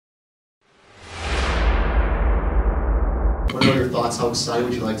thoughts? How excited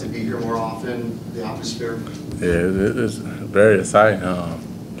would you like to be here more often? The atmosphere? Yeah, it's very exciting. I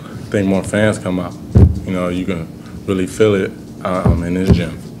think more fans come out. You know, you can really feel it in this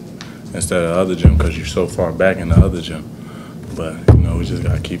gym instead of the other gym because you're so far back in the other gym. But, you know, we just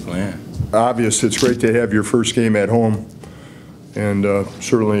got to keep playing. Obvious, it's great to have your first game at home. And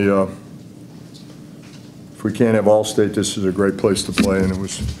certainly, if we can't have All-State, this is a great place to play. And it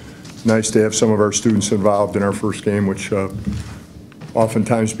was nice to have some of our students involved in our first game, which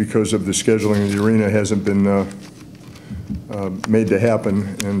oftentimes, because of the scheduling of the arena, hasn't been made to happen.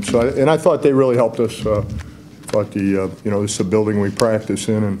 And so, I thought they really helped us. Thought the you know, this is a building we practice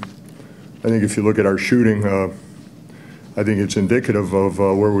in, and I think if you look at our shooting, I think it's indicative of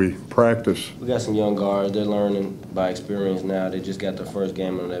where we practice. We got some young guards. They're learning by experience now. They just got their first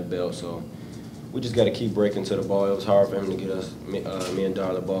game on that belt, so we just got to keep breaking to the ball. It was hard for him to get us, me and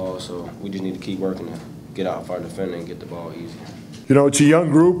Dar, the ball, so we just need to keep working to get out of our defender and get the ball easy. You know, it's a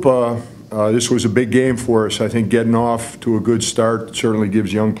young group. This was a big game for us. I think getting off to a good start certainly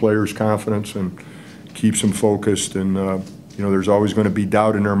gives young players confidence and keeps them focused. And, you know, there's always going to be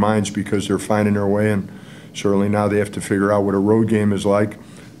doubt in their minds because they're finding their way. And certainly now they have to figure out what a road game is like.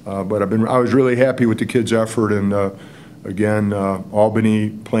 But I was really happy with the kids' effort. And, again,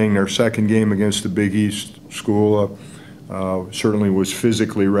 Albany playing their second game against the Big East school certainly was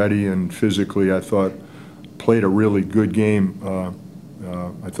physically ready. And physically, I thought, played a really good game.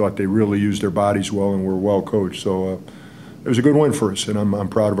 I thought they really used their bodies well and were well coached. So it was a good win for us, and I'm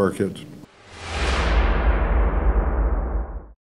proud of our kids.